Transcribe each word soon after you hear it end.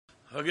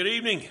Well, good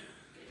evening.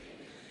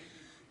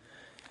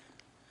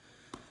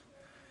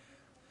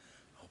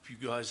 Hope you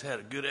guys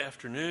had a good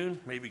afternoon,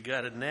 maybe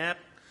got a nap,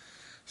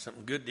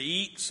 something good to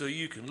eat, so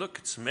you can look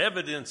at some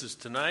evidences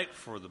tonight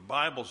for the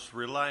Bible's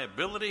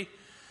reliability,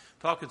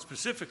 talking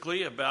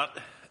specifically about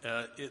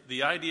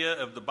the idea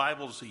of the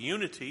Bible's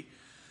unity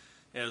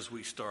as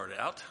we start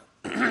out.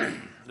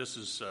 This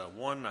is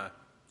one, I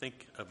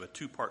think, of a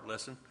two-part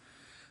lesson.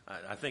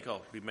 I think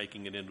I'll be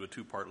making it into a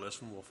two-part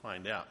lesson. We'll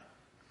find out.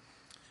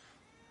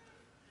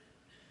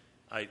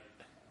 I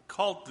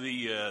called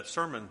the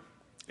sermon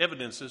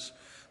Evidences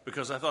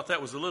because I thought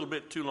that was a little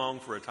bit too long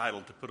for a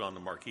title to put on the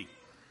marquee.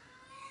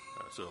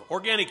 So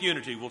organic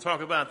unity, we'll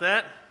talk about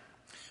that.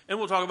 And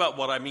we'll talk about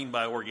what I mean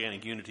by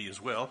organic unity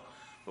as well.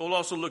 We'll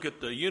also look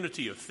at the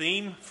unity of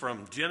theme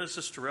from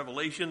Genesis to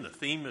Revelation. The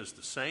theme is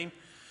the same.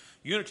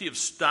 Unity of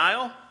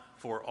style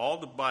for all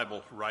the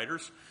Bible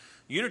writers.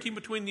 Unity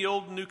between the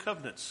Old and New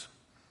Covenants.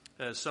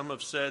 As some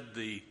have said,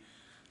 the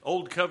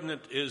Old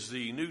Covenant is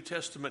the New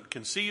Testament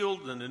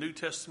concealed, and the New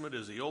Testament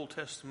is the Old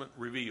Testament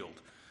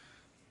revealed.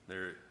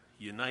 They're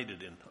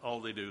united in all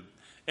they do.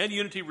 And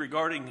unity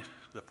regarding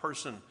the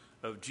person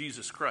of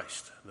Jesus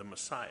Christ, the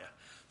Messiah.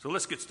 So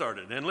let's get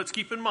started. And let's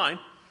keep in mind,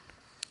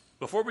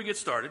 before we get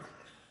started,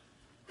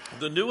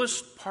 the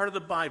newest part of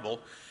the Bible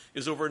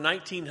is over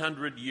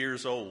 1,900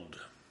 years old.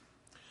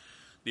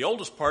 The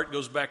oldest part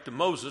goes back to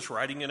Moses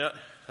writing it,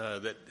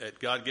 that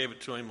God gave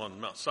it to him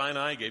on Mount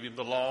Sinai, gave him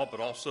the law,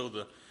 but also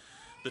the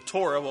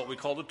Torah, what we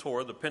call the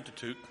Torah, the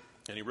Pentateuch,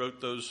 and he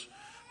wrote those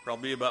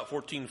probably about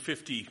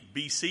 1450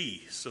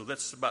 BC, so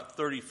that's about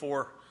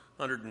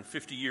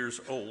 3,450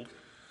 years old.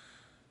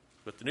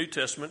 But the New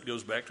Testament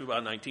goes back to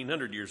about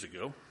 1,900 years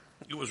ago.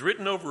 It was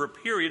written over a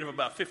period of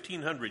about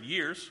 1,500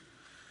 years,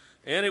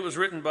 and it was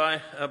written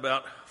by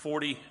about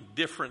 40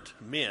 different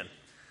men.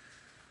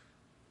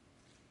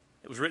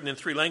 It was written in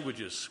three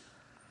languages: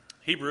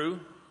 Hebrew,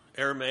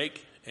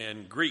 Aramaic,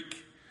 and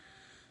Greek.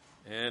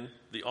 And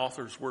the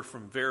authors were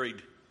from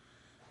varied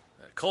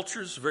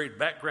cultures, varied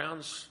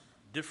backgrounds,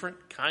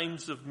 different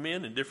kinds of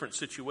men in different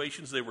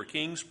situations. They were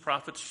kings,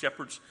 prophets,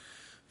 shepherds,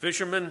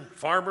 fishermen,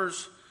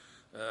 farmers,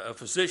 a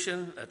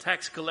physician, a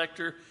tax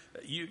collector.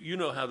 You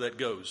know how that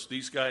goes.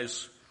 These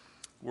guys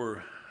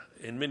were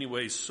in many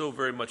ways so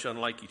very much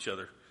unlike each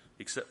other,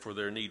 except for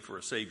their need for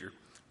a Savior.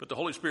 But the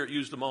Holy Spirit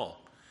used them all.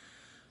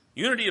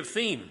 Unity of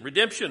theme.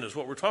 Redemption is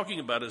what we're talking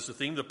about as the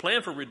theme. The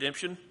plan for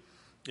redemption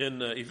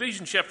in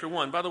Ephesians chapter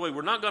 1. By the way,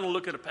 we're not going to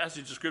look at a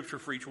passage of Scripture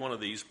for each one of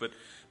these, but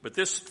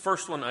this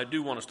first one I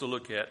do want us to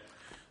look at,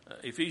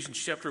 Ephesians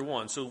chapter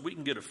 1, so we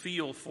can get a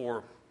feel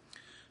for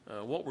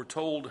what we're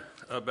told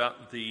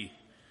about the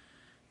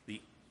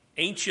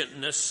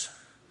ancientness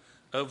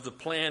of the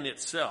plan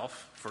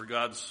itself for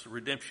God's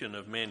redemption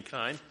of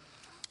mankind.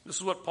 This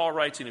is what Paul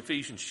writes in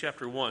Ephesians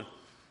chapter 1,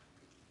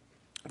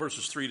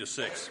 verses 3 to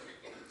 6.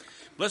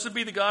 Blessed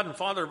be the God and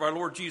Father of our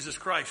Lord Jesus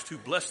Christ, who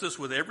blessed us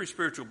with every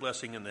spiritual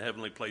blessing in the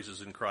heavenly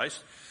places in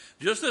Christ,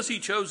 just as he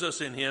chose us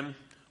in him,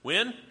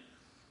 when?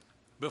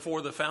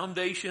 Before the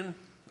foundation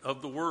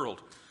of the world,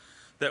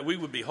 that we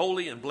would be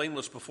holy and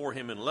blameless before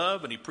him in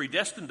love, and he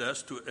predestined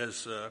us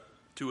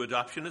to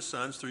adoption as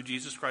sons through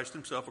Jesus Christ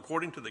himself,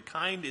 according to the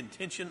kind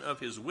intention of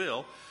his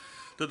will,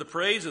 to the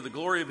praise of the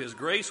glory of his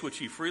grace, which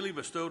he freely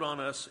bestowed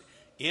on us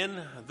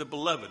in the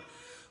beloved.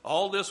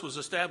 All this was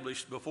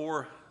established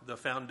before the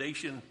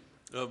foundation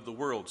of the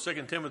world.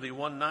 2 Timothy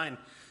 1:9,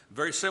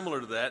 very similar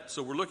to that.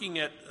 So we're looking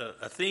at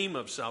a theme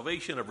of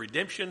salvation, of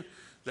redemption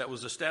that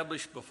was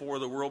established before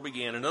the world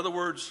began. In other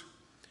words,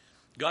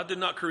 God did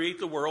not create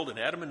the world, and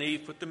Adam and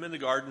Eve put them in the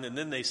garden, and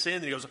then they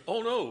sinned, and he goes,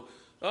 oh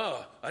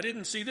no, I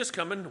didn't see this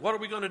coming. What are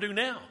we going to do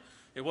now?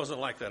 It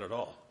wasn't like that at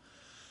all.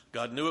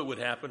 God knew it would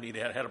happen. He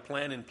had a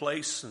plan in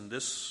place, and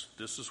this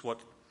is what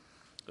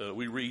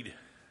we read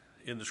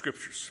in the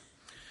Scriptures.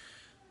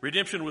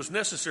 Redemption was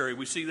necessary.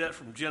 We see that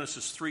from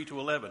Genesis 3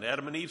 to 11.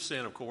 Adam and Eve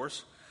sin, of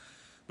course.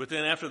 But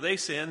then after they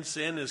sin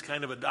is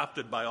kind of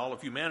adopted by all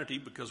of humanity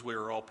because we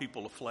are all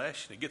people of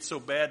flesh. It gets so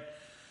bad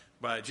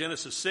by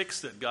Genesis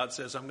 6 that God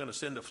says, I'm going to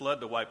send a flood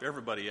to wipe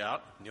everybody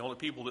out. And the only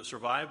people that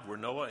survived were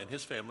Noah and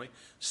his family,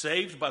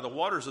 saved by the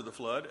waters of the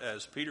flood,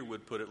 as Peter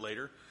would put it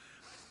later,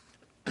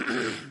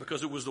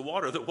 because it was the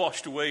water that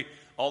washed away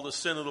all the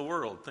sin of the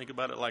world. Think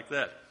about it like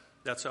that.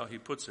 That's how he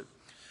puts it.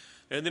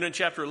 And then in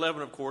chapter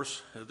 11, of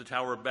course, the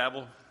Tower of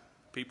Babel,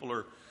 people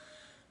are,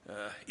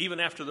 even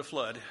after the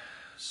flood,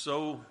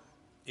 so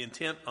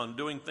intent on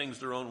doing things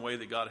their own way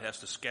that God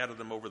has to scatter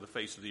them over the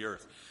face of the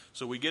earth.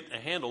 So we get a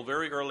handle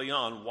very early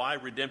on why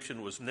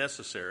redemption was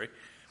necessary.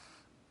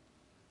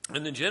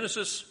 And then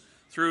Genesis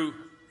through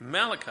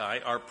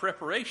Malachi are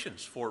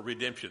preparations for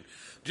redemption.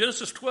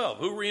 Genesis 12,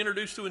 who were we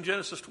introduced to in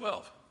Genesis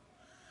 12?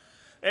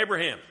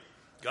 Abraham.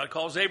 God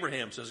calls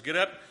Abraham, says, get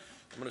up.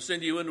 I'm going to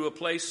send you into a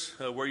place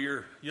where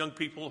your young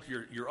people,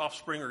 your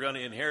offspring, are going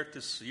to inherit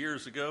this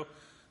years to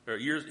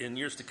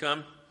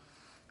come.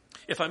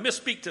 If I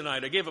misspeak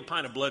tonight, I gave a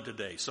pint of blood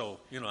today. So,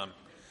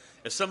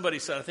 as somebody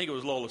said, I think it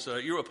was Lola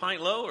said, you're a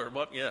pint low or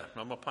what? Yeah,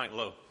 I'm a pint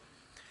low.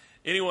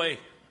 Anyway,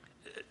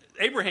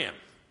 Abraham,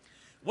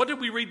 What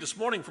did we read this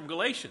morning from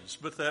Galatians?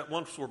 But that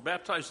once we're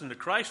baptized into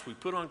Christ, we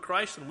put on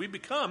Christ and we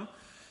become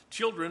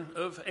children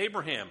of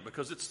Abraham,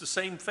 because it's the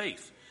same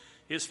faith.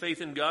 His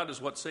faith in God is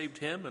what saved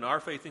him, and our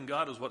faith in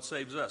God is what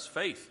saves us.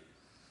 Faith.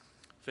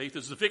 Faith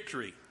is the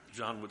victory,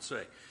 John would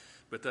say.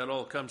 But that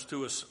all comes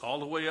to us all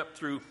the way up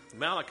through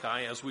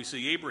Malachi as we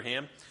see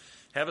Abraham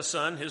have a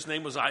son. His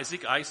name was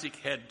Isaac. Isaac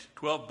had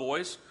 12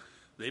 boys.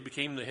 They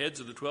became the heads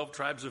of the 12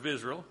 tribes of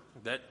Israel.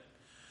 That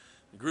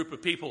group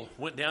of people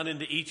went down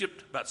into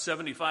Egypt, about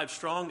 75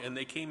 strong, and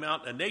they came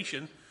out a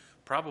nation,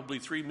 probably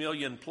 3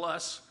 million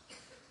plus.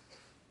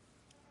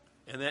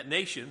 And that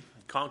nation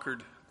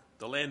conquered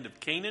the land of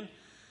Canaan.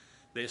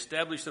 They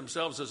established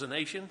themselves as a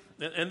nation.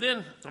 And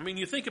then,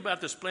 you think about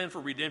this plan for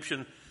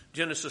redemption,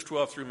 Genesis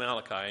 12 through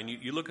Malachi, and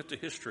you look at the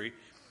history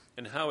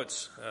and how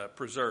it's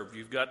preserved.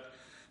 You've got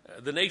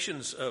the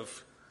nations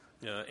of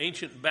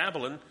ancient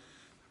Babylon,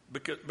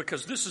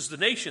 because this is the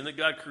nation that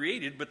God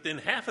created, but then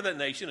half of that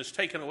nation is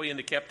taken away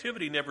into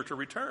captivity, never to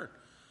return.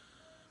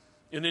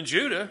 And in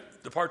Judah,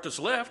 the part that's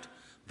left,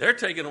 they're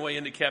taken away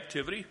into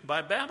captivity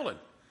by Babylon.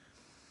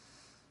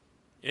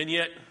 And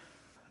yet,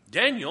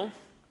 Daniel,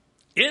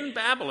 in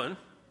Babylon,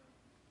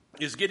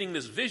 is getting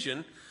this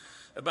vision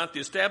about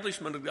the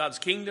establishment of God's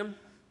kingdom.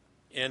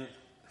 And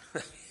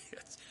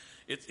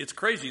it's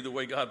crazy the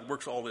way God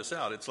works all this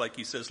out. It's like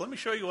he says, let me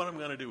show you what I'm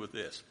going to do with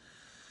this.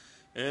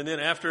 And then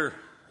after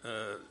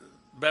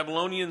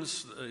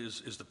Babylonians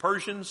is the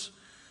Persians,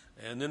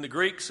 and then the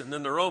Greeks, and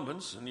then the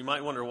Romans. And you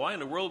might wonder, why in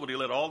the world would he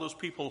let all those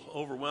people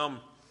overwhelm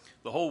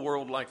the whole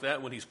world like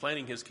that when he's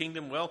planning his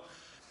kingdom? Well,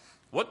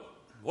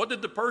 what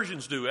did the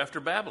Persians do after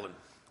Babylon?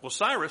 Well,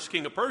 Cyrus,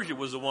 king of Persia,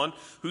 was the one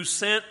who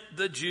sent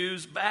the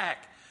Jews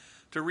back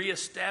to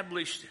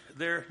reestablish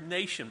their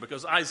nation,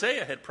 because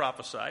Isaiah had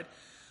prophesied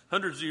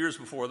hundreds of years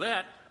before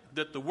that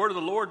the word of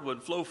the Lord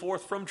would flow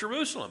forth from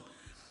Jerusalem.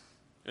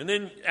 And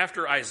then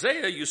after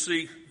Isaiah, you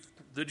see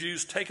the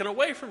Jews taken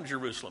away from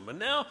Jerusalem. And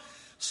now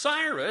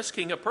Cyrus,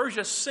 king of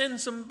Persia,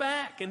 sends them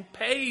back and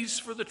pays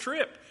for the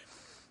trip.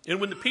 And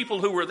when the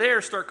people who were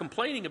there start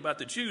complaining about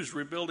the Jews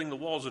rebuilding the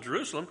walls of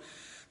Jerusalem,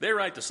 they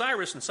write to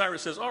Cyrus, and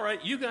Cyrus says, all right,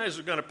 you guys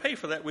are going to pay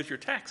for that with your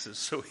taxes.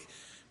 So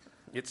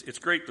it's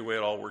great the way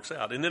it all works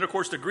out. And then, of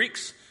course, the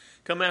Greeks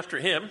come after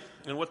him,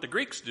 and what the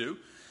Greeks do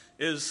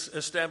is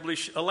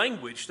establish a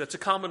language that's a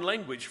common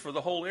language for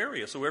the whole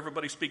area, so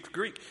everybody speaks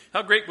Greek.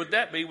 How great would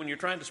that be when you're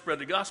trying to spread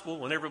the gospel,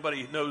 when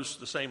everybody knows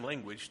the same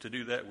language to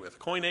do that with?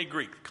 Koine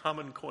Greek,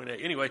 common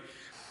Koine. Anyway,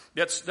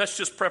 that's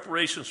just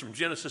preparations from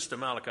Genesis to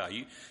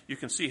Malachi. You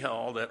can see how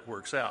all that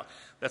works out.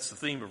 That's the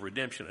theme of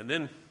redemption. And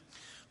then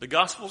the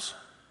Gospels,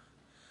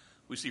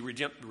 we see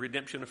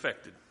redemption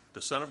effected.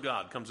 The Son of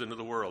God comes into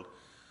the world,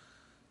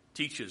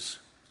 teaches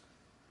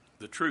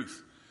the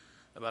truth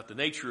about the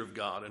nature of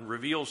God and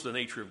reveals the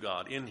nature of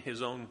God in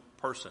his own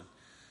person,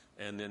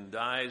 and then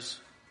dies,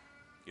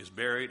 is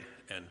buried,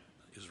 and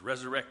is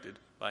resurrected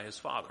by his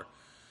Father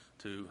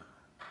to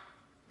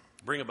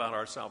bring about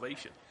our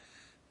salvation.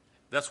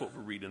 That's what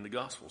we read in the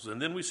Gospels.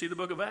 And then we see the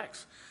book of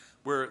Acts,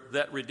 where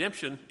that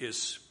redemption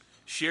is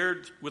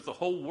shared with the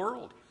whole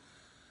world.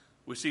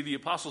 We see the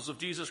apostles of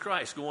Jesus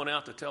Christ going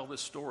out to tell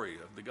this story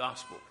of the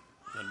gospel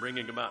and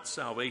bringing about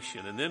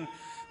salvation. And then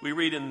we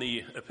read in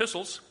the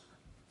epistles,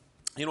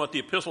 you know what the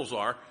epistles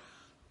are?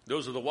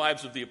 Those are the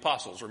wives of the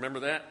apostles.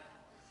 Remember that?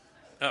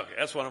 Okay,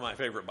 that's one of my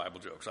favorite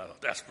Bible jokes. I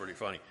thought that's pretty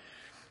funny.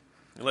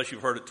 Unless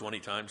you've heard it 20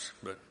 times.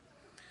 But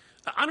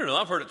I don't know,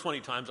 I've heard it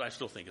 20 times. I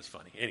still think it's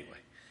funny. Anyway,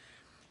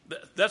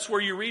 that's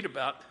where you read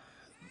about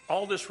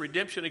all this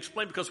redemption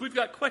explained, because we've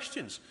got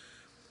questions.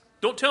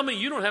 Don't tell me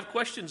you don't have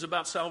questions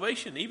about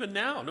salvation. Even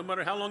now, no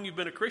matter how long you've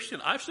been a Christian,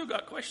 I've still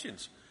got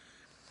questions.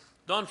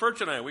 Don Furch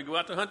and I, we go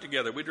out to hunt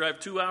together. We drive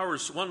 2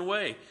 hours one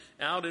way,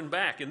 out and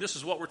back. And this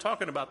is what we're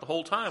talking about the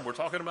whole time. We're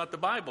talking about the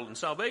Bible and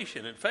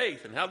salvation and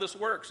faith and how this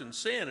works and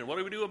sin and what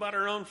do we do about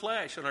our own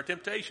flesh and our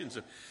temptations.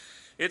 And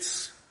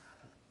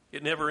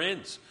it never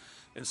ends.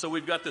 And so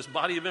we've got this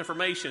body of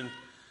information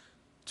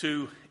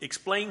to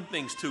explain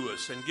things to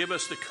us and give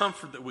us the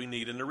comfort that we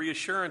need and the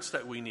reassurance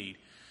that we need.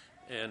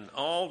 And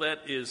all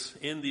that is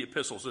in the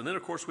epistles. And then,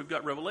 of course, we've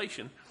got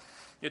Revelation.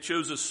 It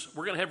shows us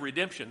we're going to have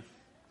redemption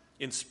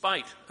in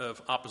spite of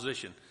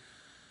opposition.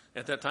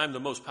 At that time, the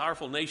most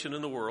powerful nation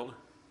in the world,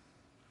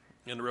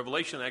 and the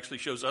Revelation actually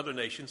shows other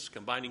nations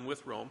combining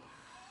with Rome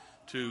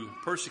to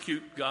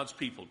persecute God's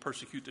people,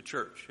 persecute the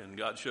church. And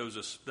God shows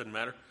us, doesn't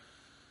matter,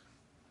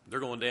 they're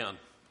going down.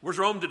 Where's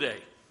Rome today?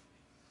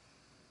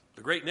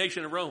 The great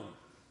nation of Rome.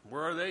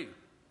 Where are they?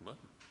 Well,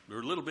 they're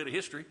a little bit of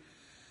history.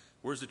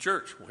 Where's the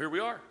church? Well, here we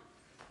are.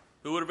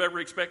 Who would have ever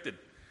expected?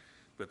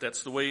 But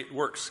that's the way it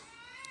works.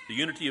 The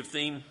unity of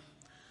theme,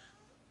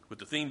 with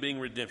the theme being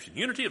redemption.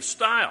 Unity of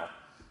style.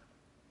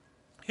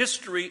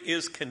 History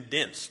is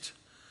condensed.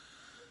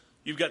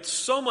 You've got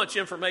so much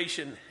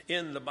information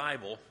in the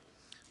Bible,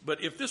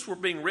 but if this were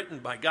being written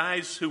by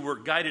guys who were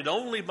guided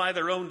only by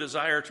their own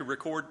desire to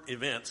record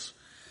events,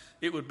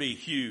 it would be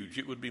huge.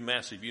 It would be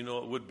massive. You know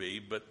it would be.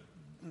 But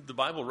the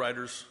Bible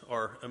writers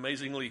are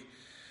amazingly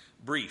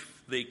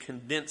brief. They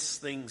condense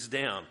things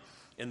down.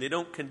 and they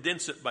don't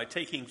condense it by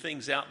taking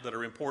things out that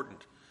are important.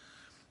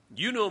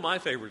 You know my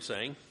favorite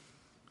saying,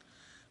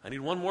 I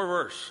need one more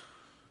verse.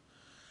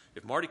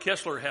 If Marty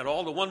Kessler had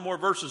all the one more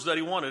verses that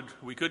he wanted,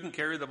 we couldn't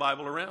carry the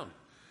Bible around.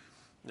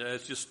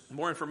 It's just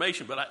more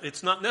information, but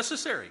it's not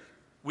necessary.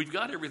 We've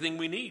got everything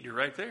we need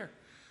right there.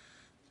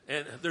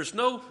 And there's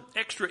no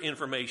extra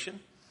information.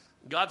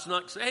 God's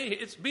not saying, hey,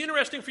 it'd be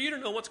interesting for you to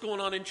know what's going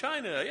on in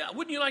China. Yeah,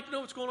 wouldn't you like to know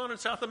what's going on in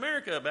South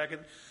America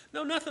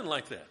No, nothing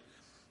like that.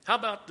 How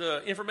about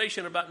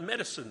information about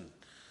medicine?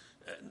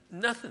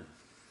 Nothing.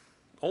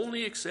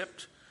 Only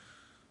except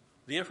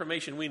the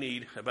information we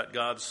need about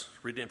God's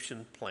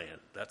redemption plan.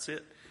 That's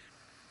it.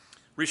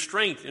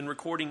 Restraint in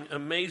recording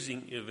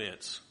amazing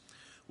events.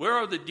 Where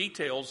are the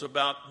details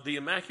about the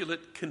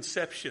Immaculate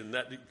Conception?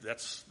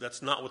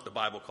 That's not what the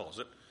Bible calls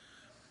it.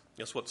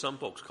 That's what some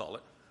folks call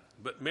it.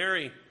 But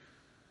Mary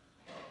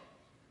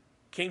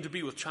came to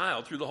be with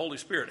child through the Holy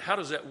Spirit. How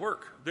does that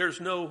work?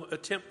 There's no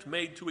attempt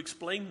made to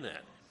explain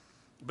that.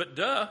 But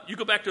you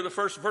go back to the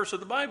first verse of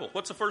the Bible.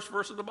 What's the first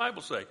verse of the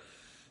Bible say?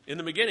 In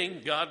the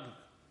beginning, God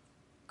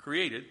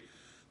created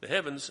the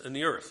heavens and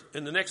the earth.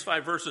 And the next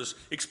 5 verses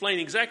explain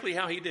exactly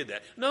how he did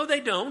that. No, they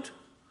don't.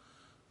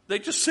 They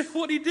just say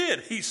what he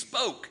did. He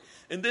spoke,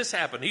 and this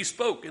happened. He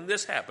spoke, and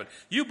this happened.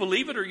 You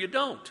believe it or you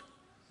don't.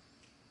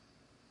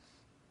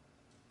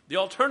 The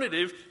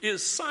alternative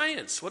is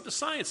science. What does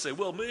science say?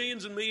 Well,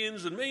 millions and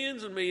millions and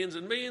millions and millions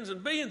and millions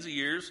and billions of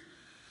years,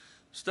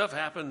 stuff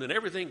happened and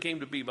everything came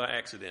to be by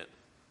accident.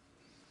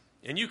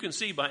 And you can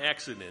see by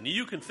accident. And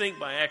you can think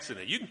by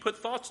accident. You can put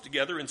thoughts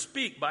together and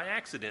speak by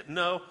accident.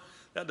 No,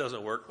 that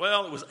doesn't work.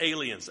 Well, it was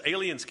aliens.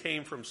 Aliens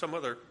came from some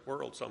other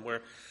world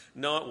somewhere.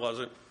 No, it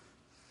wasn't.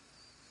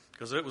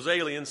 Because if it was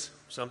aliens,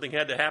 something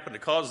had to happen to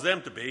cause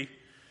them to be.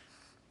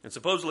 And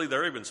supposedly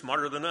they're even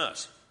smarter than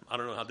us. I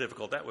don't know how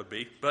difficult that would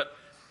be, but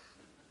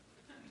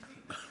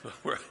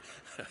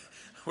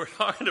we're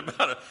talking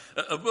about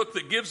a book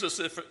that gives us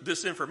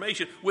this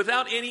information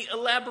without any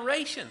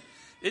elaboration.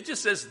 It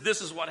just says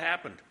this is what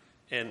happened.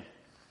 And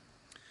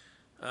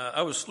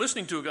I was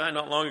listening to a guy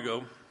not long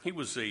ago. He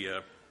was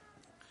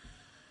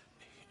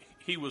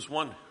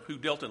one who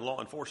dealt in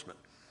law enforcement.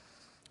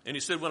 And he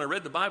said, when I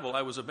read the Bible,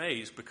 I was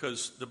amazed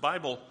because the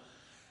Bible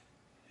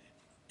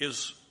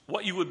is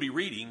what you would be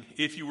reading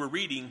if you were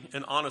reading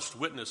an honest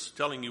witness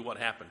telling you what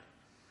happened.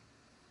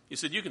 He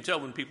said, you can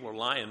tell when people are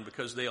lying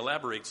because they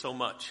elaborate so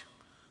much.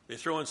 They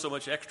throw in so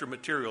much extra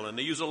material, and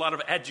they use a lot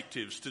of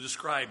adjectives to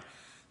describe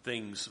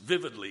things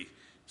vividly. He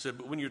said,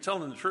 but when you're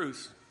telling the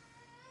truth,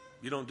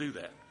 you don't do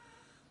that.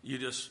 You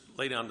just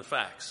lay down the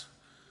facts.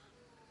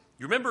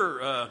 You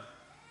remember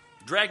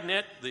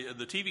Dragnet,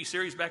 the TV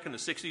series back in the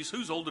 60s?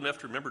 Who's old enough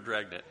to remember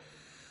Dragnet?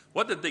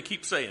 What did they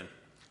keep saying?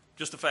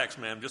 Just the facts,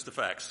 ma'am, just the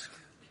facts.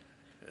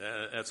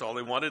 That's all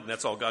they wanted, and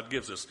that's all God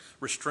gives us.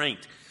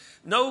 Restraint.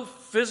 No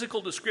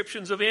physical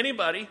descriptions of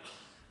anybody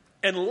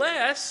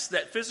unless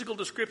that physical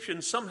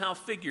description somehow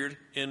figured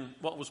in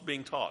what was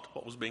being taught,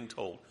 what was being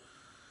told.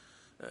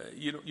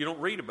 You don't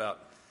read about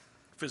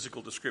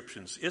physical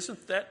descriptions.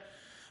 Isn't that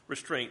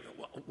restraint?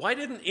 Why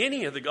didn't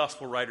any of the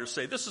gospel writers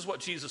say, this is what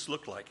Jesus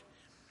looked like?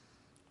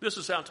 This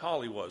is how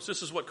tall he was.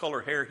 This is what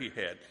color hair he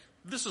had.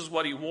 This is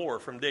what he wore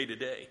from day to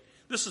day.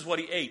 This is what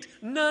he ate.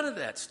 None of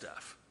that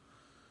stuff.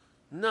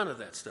 None of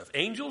that stuff.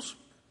 Angels?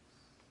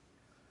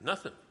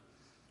 Nothing.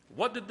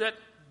 What did that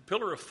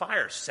pillar of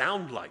fire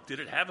sound like? Did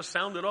it have a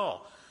sound at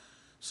all?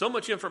 So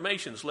much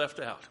information is left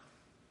out.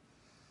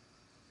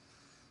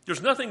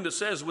 There's nothing that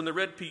says when the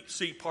Red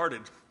Sea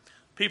parted,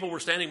 people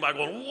were standing by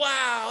going,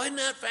 wow, isn't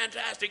that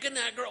fantastic? Isn't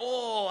that great?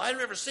 Oh, I've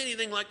never seen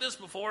anything like this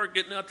before,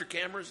 getting out their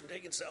cameras and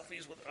taking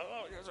selfies with it.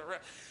 Oh, yes, all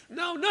right.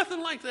 No,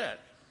 nothing like that.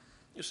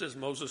 It says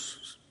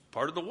Moses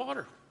parted the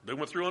water. They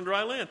went through on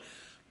dry land.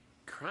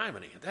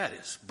 Criminy, that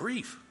is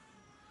brief.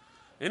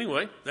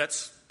 Anyway,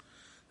 that's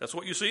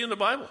what you see in the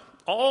Bible.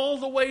 All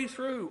the way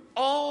through.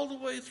 All the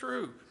way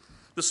through.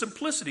 The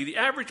simplicity. The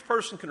average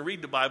person can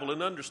read the Bible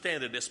and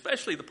understand it,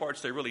 especially the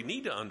parts they really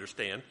need to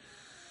understand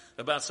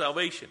about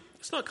salvation.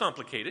 It's not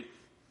complicated.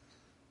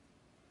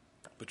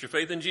 Put your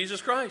faith in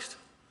Jesus Christ.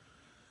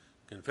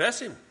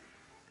 Confess him.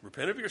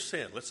 Repent of your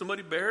sin. Let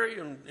somebody bury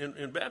you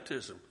in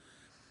baptism.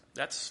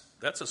 That's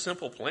a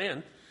simple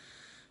plan.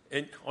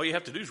 And all you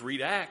have to do is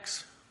read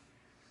Acts.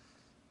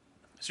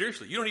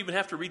 Seriously, you don't even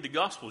have to read the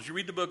Gospels. You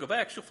read the book of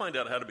Acts, you'll find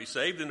out how to be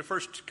saved in the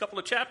first couple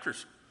of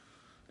chapters.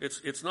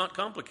 It's not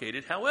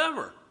complicated.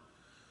 However,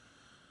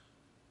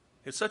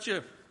 it's such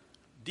a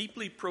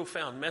deeply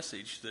profound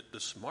message that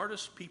the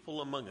smartest people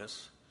among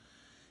us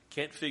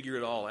can't figure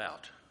it all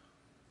out.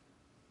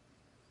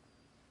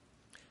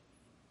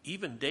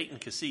 Even Dayton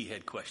Cassie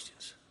had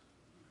questions.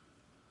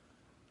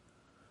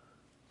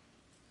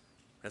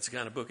 That's the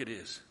kind of book it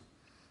is.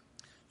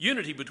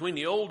 Unity between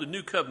the Old and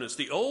New Covenants.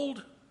 The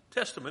Old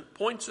Testament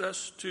points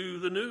us to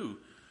the New.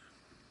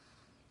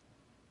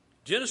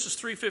 Genesis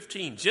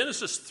 3:15.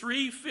 Genesis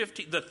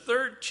 3:15, the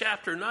third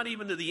chapter, not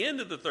even to the end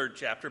of the third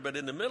chapter, but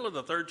in the middle of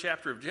the third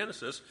chapter of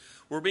Genesis,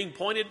 we're being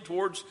pointed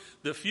towards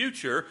the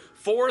future,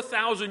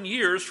 4,000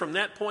 years from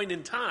that point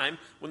in time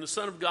when the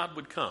Son of God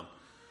would come.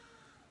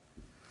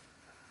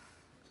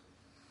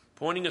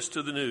 pointing us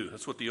to the new.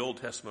 That's what the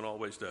Old Testament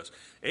always does.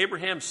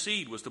 Abraham's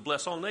seed was to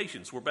bless all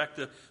nations. We're back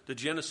to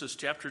Genesis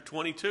chapter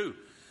 22.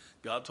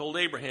 God told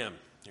Abraham,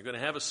 you're going to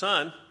have a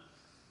son.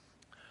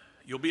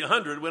 You'll be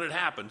 100 when it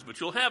happens, but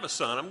you'll have a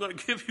son. I'm going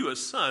to give you a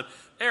son.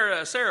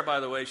 Sarah,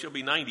 by the way, she'll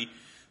be 90,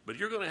 but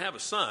you're going to have a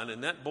son,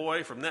 and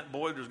from that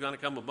boy, there's going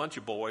to come a bunch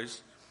of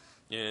boys,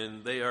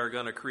 and they are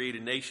going to create a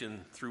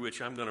nation through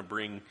which I'm going to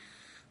bring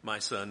my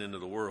son into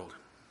the world.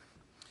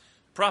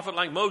 A prophet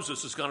like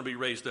Moses is going to be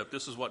raised up.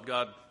 This is what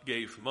God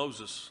gave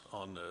Moses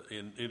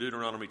in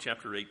Deuteronomy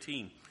chapter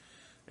 18,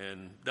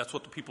 and that's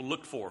what the people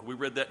looked for. We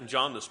read that in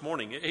John this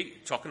morning. Hey,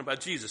 talking about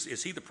Jesus.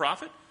 Is he the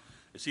prophet?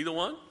 Is he the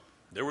one?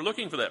 They were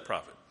looking for that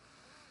prophet.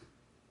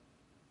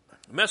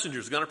 The messenger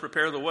is going to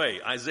prepare the way.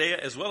 Isaiah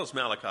as well as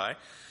Malachi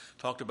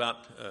talked about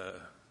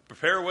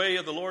prepare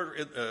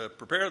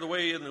the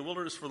way in the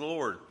wilderness for the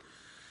Lord.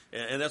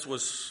 And that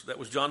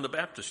was John the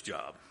Baptist's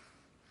job.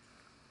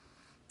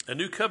 A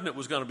new covenant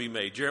was going to be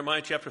made.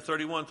 Jeremiah chapter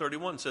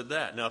 31 said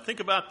that. Now think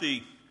about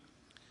the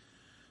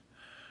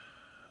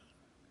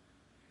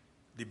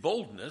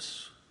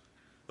boldness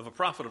of a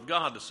prophet of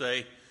God to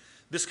say,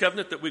 this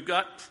covenant that we've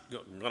got,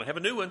 we're going to have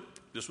a new one.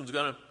 This one's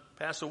going to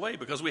pass away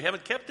because we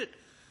haven't kept it.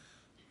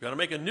 We're going to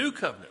make a new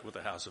covenant with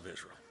the house of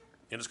Israel.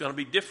 And it's going to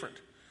be different.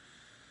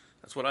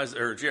 That's what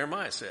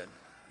Jeremiah said.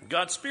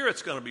 God's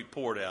Spirit's going to be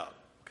poured out.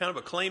 What kind of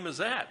a claim is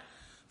that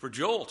for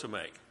Joel to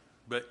make?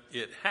 But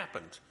it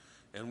happened.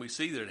 And we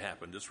see that it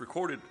happened. It's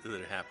recorded that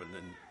it happened.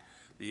 And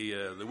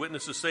the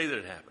witnesses say that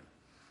it happened.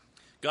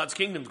 God's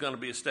kingdom is going to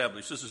be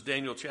established. This is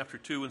Daniel chapter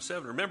 2 and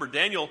 7. Remember,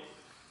 Daniel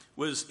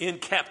was in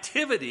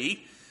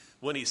captivity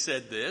when he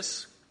said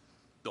this.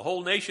 The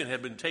whole nation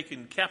had been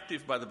taken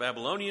captive by the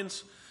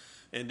Babylonians,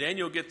 and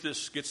Daniel gets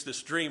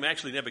this dream.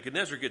 Actually,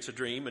 Nebuchadnezzar gets a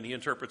dream, and he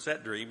interprets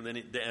that dream,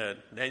 and then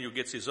Daniel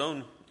gets his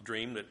own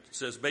dream that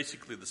says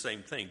basically the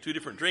same thing. Two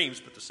different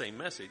dreams, but the same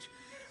message.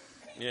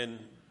 And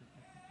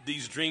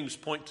these dreams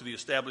point to the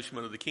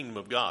establishment of the kingdom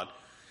of God.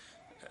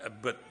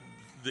 But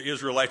the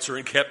Israelites are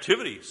in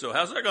captivity, so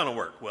how's that going to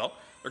work? Well,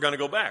 they're going to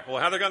go back. Well,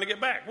 how are they going to get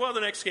back? Well,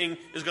 the next king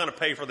is going to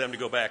pay for them to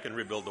go back and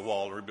rebuild the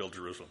wall, rebuild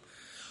Jerusalem.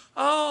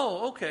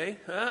 Oh, okay.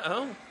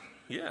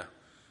 Yeah,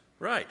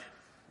 right.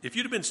 If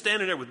you'd have been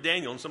standing there with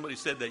Daniel and somebody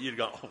said that, you'd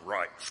go, oh,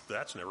 right,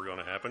 that's never going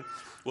to happen.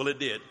 Well, it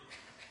did.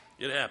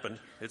 It happened.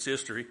 It's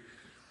history.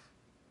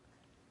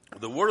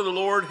 The word of the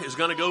Lord is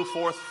going to go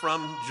forth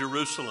from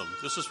Jerusalem.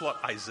 This is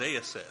what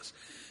Isaiah says.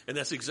 And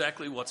that's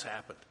exactly what's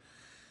happened.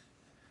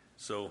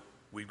 So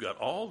we've got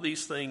all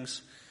these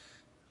things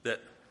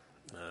that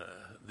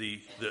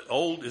the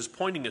old is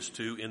pointing us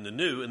to in the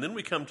new, and then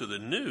we come to the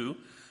new.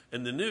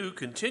 And the new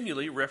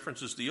continually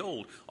references the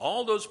old.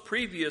 All those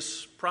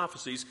previous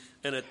prophecies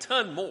and a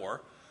ton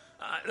more,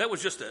 that was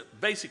just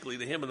basically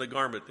the hem of the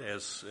garment,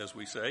 as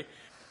we say,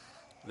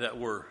 that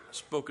were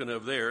spoken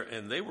of there.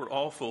 And they were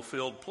all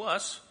fulfilled.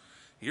 Plus,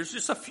 here's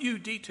just a few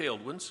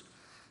detailed ones.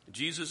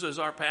 Jesus is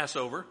our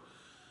Passover.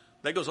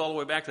 That goes all the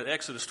way back to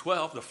Exodus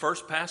 12, the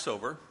first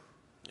Passover.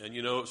 And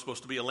you know it was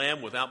supposed to be a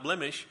lamb without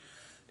blemish.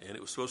 And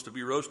it was supposed to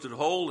be roasted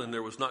whole, and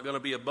there was not going to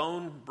be a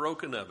bone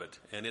broken of it.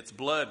 And its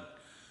blood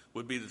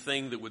would be the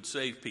thing that would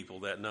save people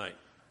that night.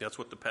 That's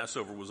what the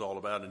Passover was all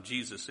about, and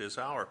Jesus is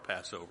our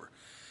Passover.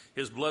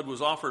 His blood was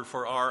offered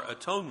for our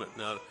atonement.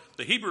 Now,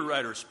 the Hebrew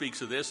writer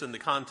speaks of this in the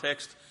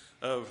context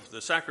of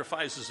the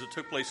sacrifices that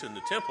took place in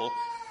the temple,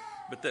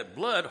 but that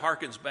blood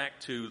harkens back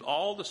to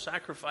all the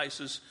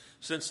sacrifices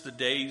since the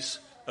days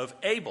of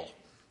Abel.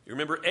 You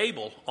remember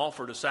Abel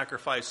offered a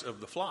sacrifice of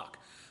the flock.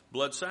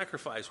 Blood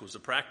sacrifice was the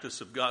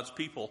practice of God's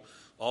people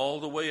all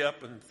the way up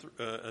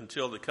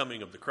until the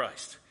coming of the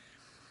Christ.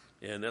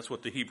 And that's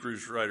what the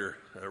Hebrews writer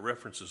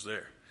references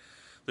there.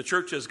 The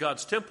church as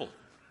God's temple.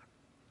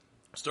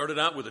 Started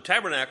out with a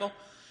tabernacle,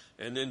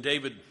 and then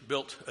David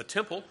built a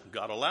temple.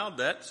 God allowed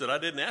that. Said, I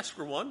didn't ask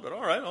for one, but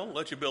all right, I'll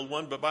let you build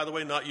one. But by the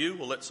way, not you.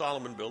 We'll let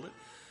Solomon build it.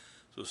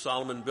 So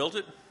Solomon built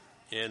it,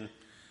 and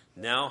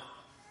now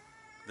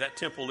that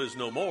temple is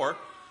no more,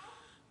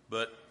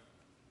 but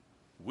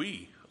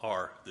we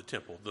are the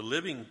temple, the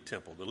living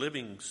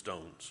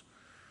stones.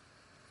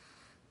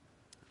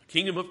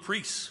 Kingdom of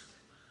priests.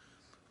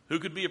 Who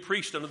could be a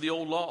priest under the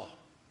old law?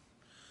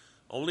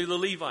 Only the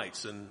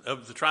Levites, and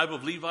of the tribe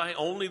of Levi,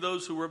 only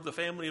those who were of the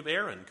family of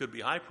Aaron could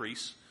be high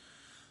priests.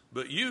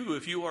 But you,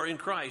 if you are in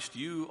Christ,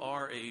 you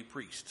are a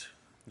priest.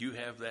 You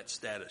have that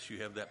status,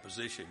 you have that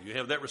position, you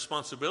have that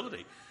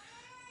responsibility.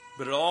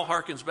 But it all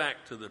harkens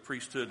back to the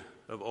priesthood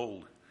of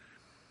old.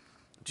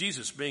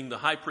 Jesus being the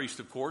high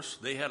priest, of course,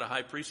 they had a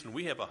high priest and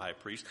we have a high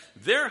priest.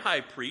 Their high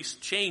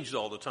priest changed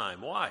all the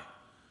time. Why?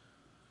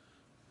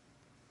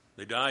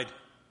 They died.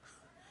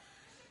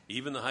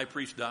 Even the high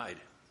priest died,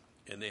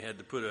 and they had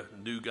to put a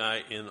new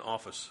guy in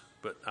office.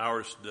 But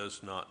ours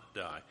does not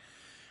die.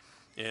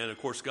 And, of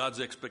course, God's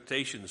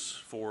expectations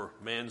for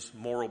man's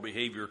moral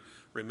behavior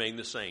remain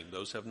the same.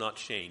 Those have not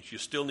changed. You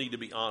still need to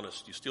be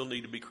honest. You still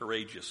need to be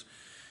courageous.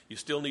 You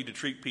still need to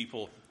treat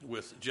people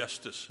with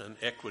justice and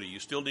equity. You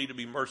still need to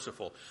be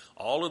merciful.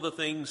 All of the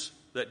things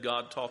that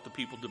God taught the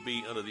people to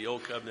be under the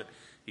Old Covenant,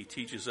 He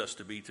teaches us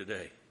to be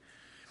today.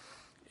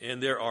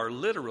 And there are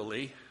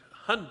literally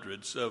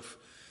hundreds of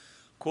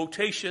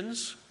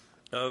quotations,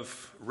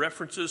 of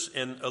references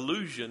and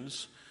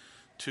allusions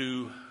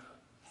to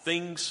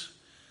things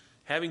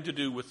having to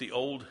do with the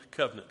Old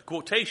Covenant.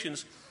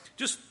 Quotations,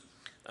 this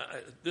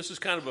is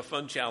kind of a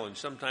fun challenge.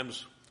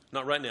 Sometimes,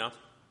 not right now,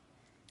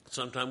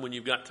 sometime when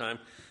you've got time,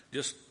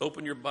 just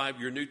open your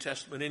Bible, your New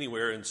Testament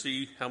anywhere, and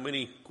see how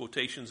many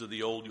quotations of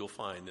the Old you'll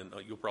find. And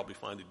you'll probably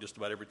find it just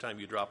about every time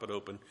you drop it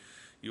open.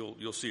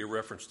 You'll see a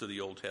reference to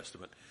the Old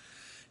Testament.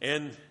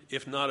 And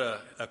if not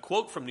a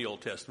quote from the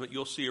Old Testament,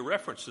 you'll see a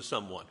reference to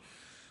someone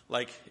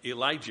like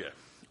Elijah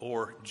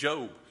or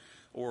Job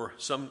or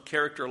some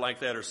character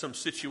like that, or some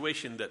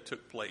situation that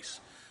took place,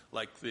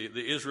 like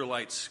the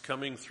Israelites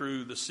coming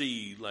through the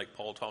sea, like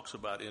Paul talks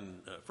about in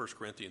 1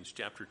 Corinthians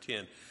chapter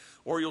 10.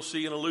 Or you'll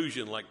see an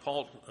allusion, like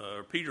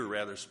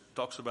Peter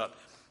talks about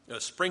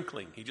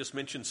sprinkling. He just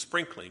mentioned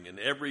sprinkling, and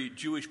every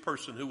Jewish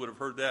person who would have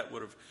heard that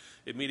would have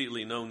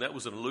immediately known that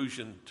was an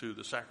allusion to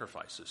the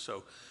sacrifices.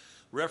 So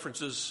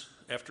references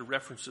after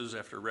references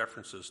after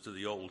references to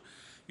the Old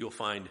you'll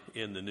find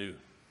in the New.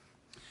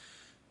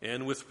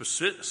 And with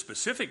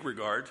specific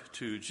regard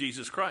to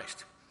Jesus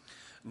Christ,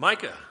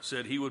 Micah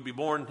said he would be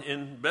born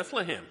in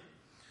Bethlehem,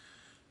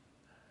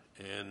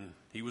 and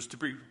he was to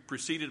be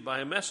preceded by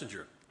a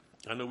messenger.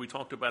 I know we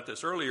talked about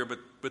this earlier,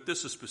 but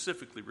this is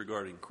specifically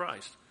regarding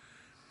Christ.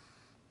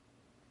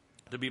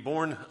 To be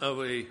born of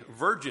a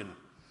virgin,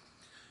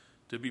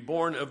 to be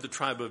born of the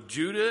tribe of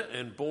Judah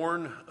and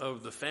born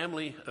of the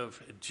family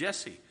of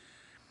Jesse.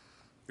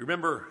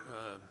 Remember,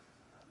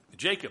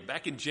 Jacob,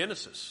 back in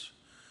Genesis,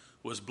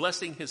 was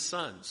blessing his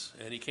sons,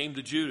 and he came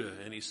to Judah,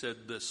 and he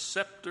said, "The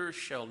scepter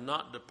shall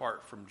not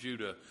depart from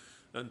Judah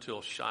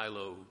until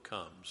Shiloh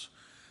comes."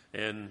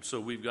 And so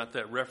we've got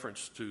that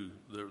reference to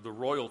the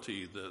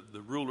royalty,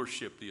 the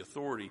rulership, the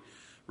authority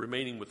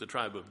remaining with the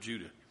tribe of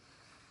Judah.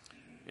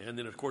 And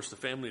then, of course, the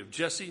family of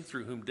Jesse,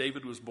 through whom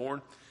David was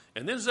born.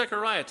 And then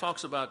Zechariah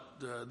talks about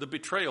the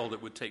betrayal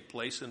that would take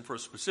place, and for a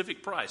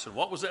specific price. And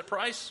what was that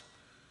price?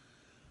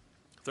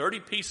 30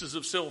 pieces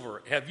of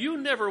silver. Have you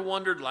never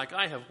wondered, like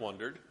I have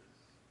wondered,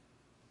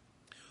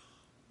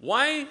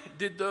 why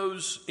did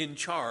those in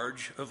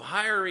charge of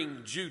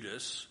hiring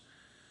Judas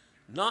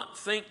not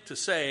think to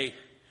say,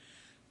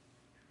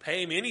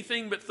 pay him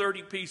anything but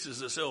 30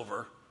 pieces of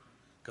silver?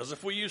 Because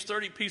if we use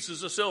 30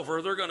 pieces of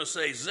silver, they're going to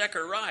say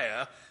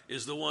Zechariah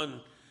is the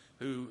one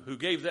who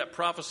gave that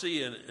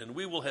prophecy, and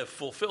we will have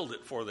fulfilled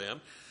it for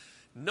them.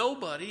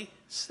 Nobody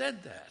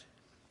said that.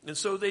 And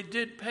so they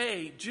did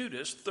pay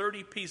Judas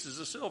 30 pieces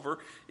of silver,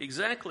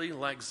 exactly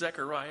like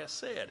Zechariah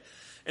said.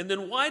 And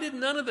then why did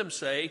none of them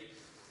say,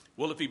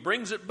 well, if he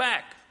brings it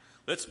back,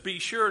 let's be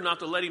sure not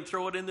to let him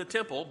throw it in the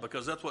temple,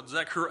 because that's what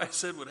Zechariah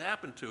said would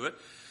happen to it.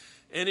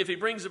 And if he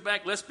brings it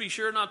back, let's be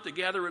sure not to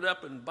gather it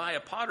up and buy a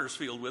potter's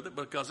field with it,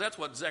 because that's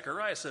what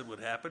Zechariah said would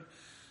happen.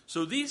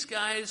 So these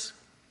guys,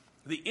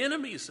 the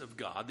enemies of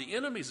God, the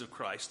enemies of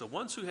Christ, the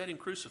ones who had him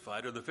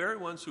crucified, are the very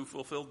ones who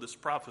fulfilled this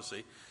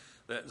prophecy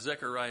that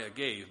Zechariah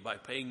gave by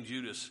paying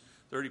Judas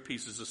 30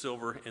 pieces of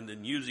silver and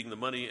then using the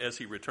money as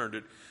he returned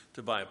it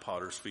to buy a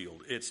potter's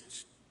field.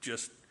 It's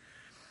just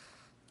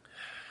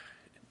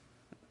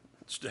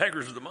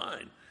staggers the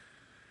mind.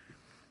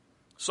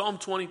 Psalm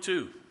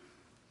 22.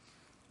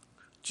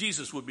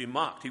 Jesus would be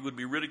mocked. He would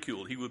be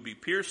ridiculed. He would be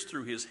pierced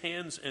through his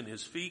hands and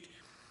his feet.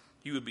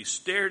 He would be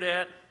stared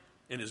at,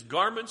 and his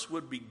garments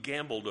would be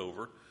gambled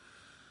over.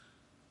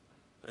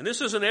 And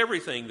this isn't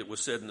everything that was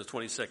said in the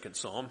 22nd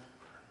Psalm,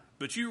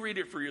 but you read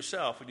it for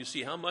yourself and you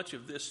see how much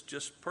of this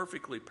just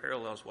perfectly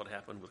parallels what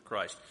happened with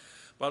Christ.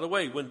 By the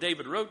way, when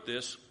David wrote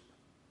this,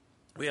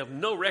 we have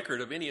no record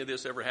of any of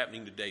this ever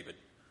happening to David.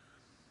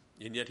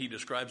 And yet he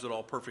describes it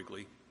all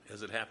perfectly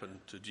as it happened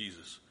to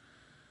Jesus.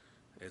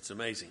 It's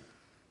amazing.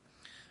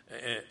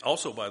 And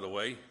also, by the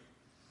way,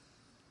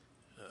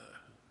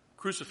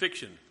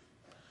 crucifixion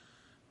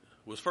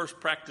was first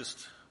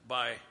practiced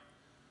by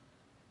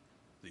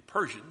the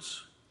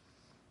Persians,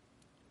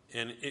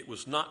 and it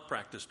was not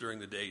practiced during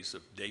the days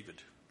of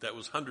David. That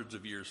was hundreds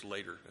of years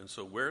later. And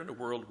so where in the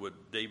world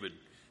would David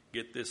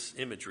get this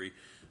imagery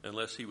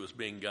unless he was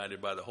being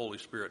guided by the Holy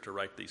Spirit to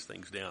write these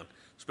things down,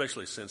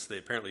 especially since they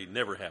apparently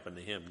never happened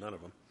to him, none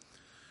of them.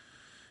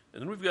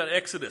 And then we've got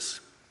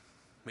Exodus.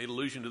 Made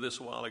allusion to this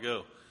a while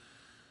ago.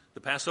 The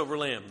Passover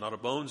lamb, not a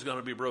bone's going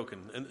to be broken.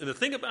 And the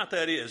thing about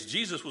that is,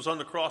 Jesus was on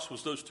the cross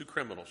with those two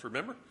criminals,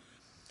 remember?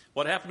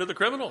 What happened to the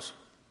criminals?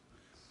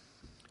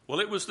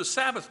 Well, it was the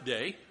Sabbath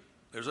day.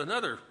 There's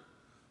another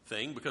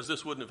thing, because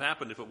this wouldn't have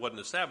happened if it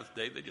wasn't a Sabbath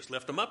day. They just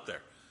left them up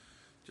there.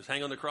 Just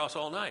hang on the cross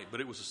all night.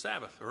 But it was a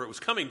Sabbath, or it was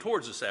coming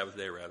towards the Sabbath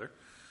day, rather.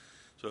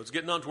 So it's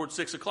getting on towards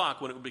 6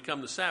 o'clock when it would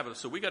become the Sabbath.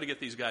 So we got to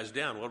get these guys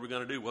down. What are we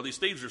going to do? Well, these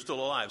thieves are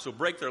still alive, so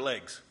break their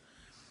legs.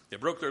 They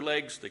broke their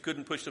legs. They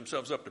couldn't push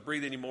themselves up to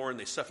breathe anymore, and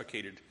they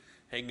suffocated,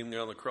 hanging there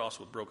on the cross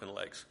with broken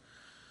legs.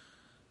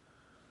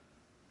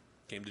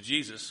 Came to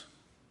Jesus.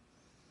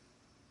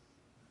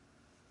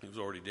 He was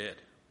already dead.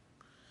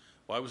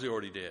 Why was he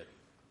already dead?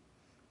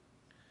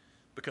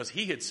 Because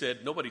he had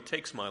said, nobody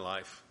takes my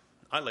life.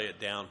 I lay it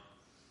down.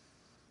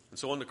 And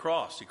so on the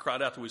cross, he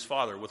cried out to his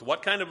Father with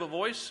what kind of a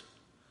voice?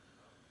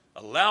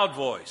 A loud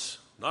voice,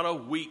 not a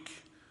weak,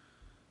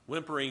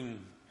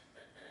 whimpering,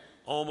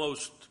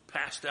 almost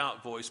passed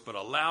out voice, but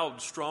a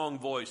loud, strong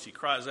voice. He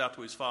cries out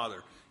to his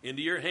Father,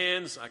 into your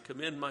hands I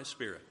commend my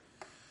spirit.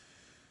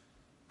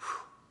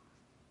 Whew.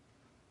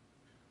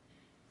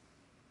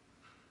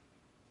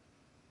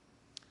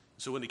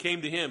 So when they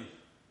came to him,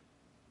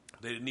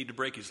 they didn't need to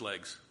break his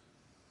legs.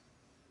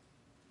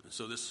 And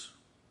so this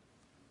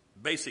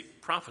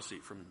basic prophecy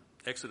from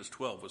Exodus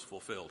 12 was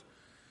fulfilled.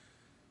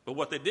 But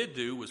what they did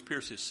do was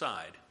pierce his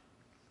side,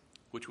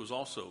 which was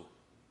also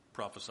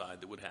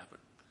prophesied that would happen.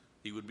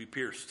 He would be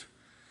pierced.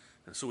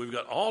 And so we've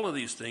got all of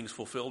these things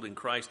fulfilled in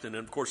Christ. And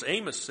then, of course,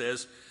 Amos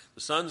says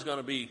the sun's going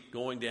to be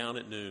going down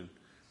at noon.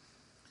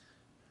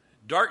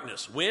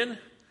 Darkness, when?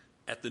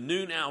 At the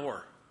noon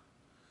hour.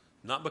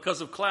 Not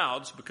because of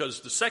clouds,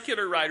 because the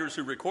secular writers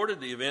who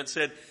recorded the event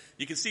said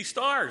you can see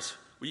stars.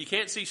 Well, you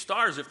can't see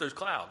stars if there's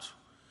clouds.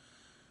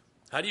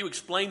 How do you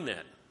explain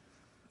that?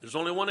 There's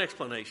only one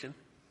explanation.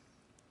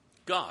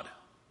 God.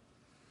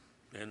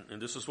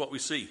 And this is what we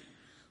see.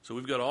 So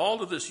we've got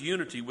all of this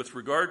unity with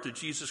regard to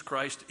Jesus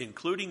Christ,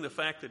 including the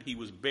fact that he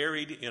was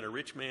buried in a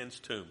rich man's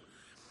tomb.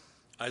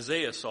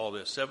 Isaiah saw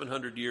this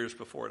 700 years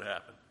before it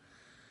happened,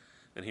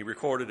 and he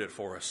recorded it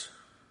for us.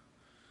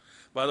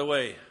 By the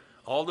way,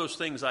 all those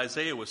things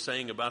Isaiah was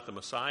saying about the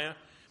Messiah,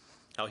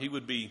 how he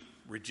would be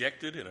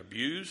rejected and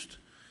abused,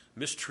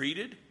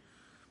 mistreated.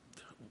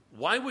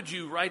 Why would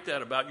you write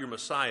that about your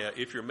Messiah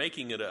if you're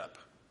making it up?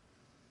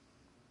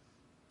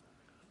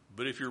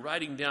 But if you're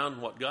writing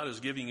down what God is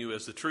giving you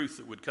as the truth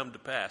that would come to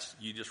pass,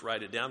 you just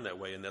write it down that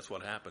way, and that's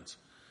what happens.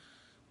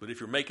 But if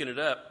you're making it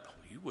up,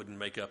 you wouldn't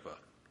make up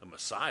a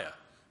Messiah.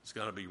 It's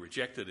going to be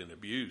rejected and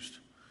abused,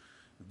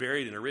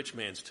 buried in a rich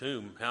man's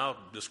tomb. How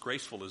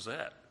disgraceful is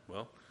that?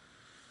 Well,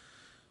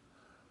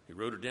 he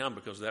wrote it down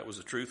because that was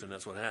the truth, and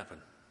that's what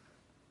happened.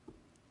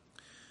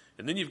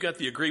 And then you've got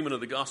the agreement of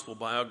the gospel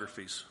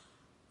biographies.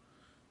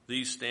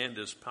 These stand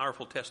as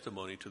powerful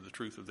testimony to the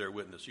truth of their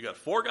witness. You got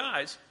 4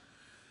 guys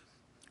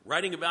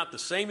writing about the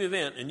same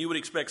event, and you would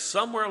expect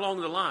somewhere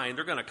along the line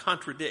they're going to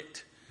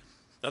contradict.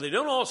 Now, they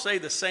don't all say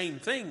the same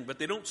thing, but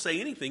they don't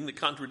say anything that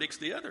contradicts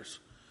the others.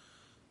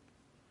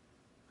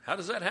 How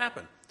does that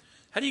happen?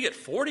 How do you get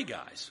 40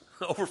 guys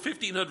over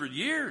 1,500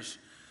 years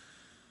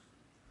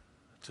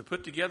to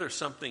put together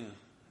something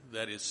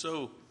that is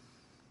so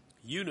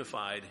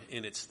unified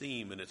in its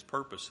theme and its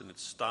purpose and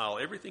its style?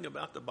 Everything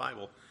about the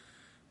Bible,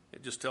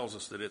 it just tells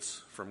us that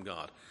it's from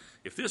God.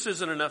 If this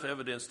isn't enough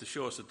evidence to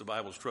show us that the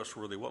Bible is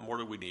trustworthy, what more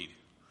do we need?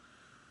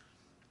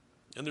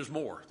 And there's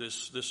more.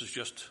 This is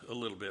just a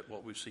little bit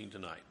what we've seen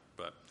tonight.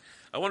 But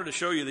I wanted to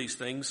show you these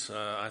things.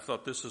 I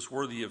thought this is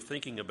worthy of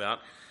thinking about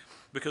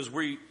because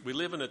we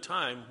live in a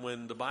time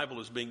when the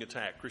Bible is being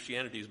attacked.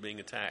 Christianity is being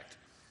attacked.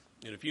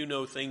 And if you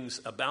know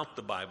things about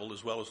the Bible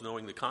as well as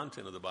knowing the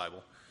content of the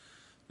Bible,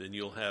 then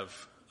you'll have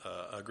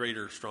a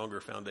greater, stronger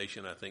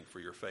foundation, I think,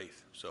 for your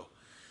faith. So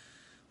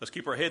let's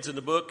keep our heads in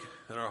the book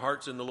and our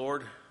hearts in the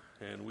Lord,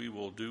 and we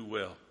will do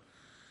well.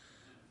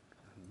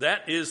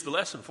 That is the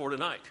lesson for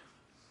tonight.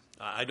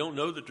 I don't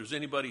know that there's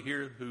anybody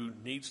here who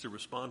needs to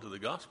respond to the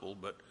gospel,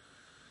 but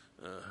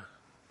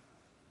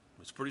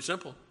it's pretty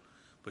simple.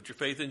 Put your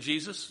faith in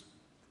Jesus,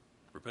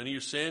 repent of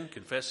your sin,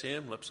 confess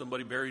him, let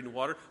somebody buried in the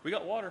water. We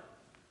got water.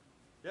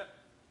 Yep,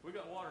 we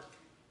got water.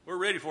 We're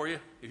ready for you.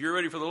 If you're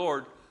ready for the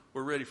Lord,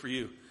 we're ready for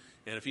you.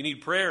 And if you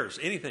need prayers,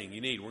 anything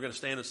you need, we're going to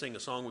stand and sing a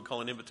song we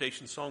call an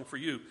invitation song for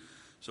you.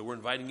 So we're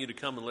inviting you to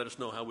come and let us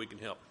know how we can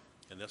help.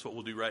 And that's what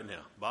we'll do right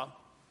now. Bob?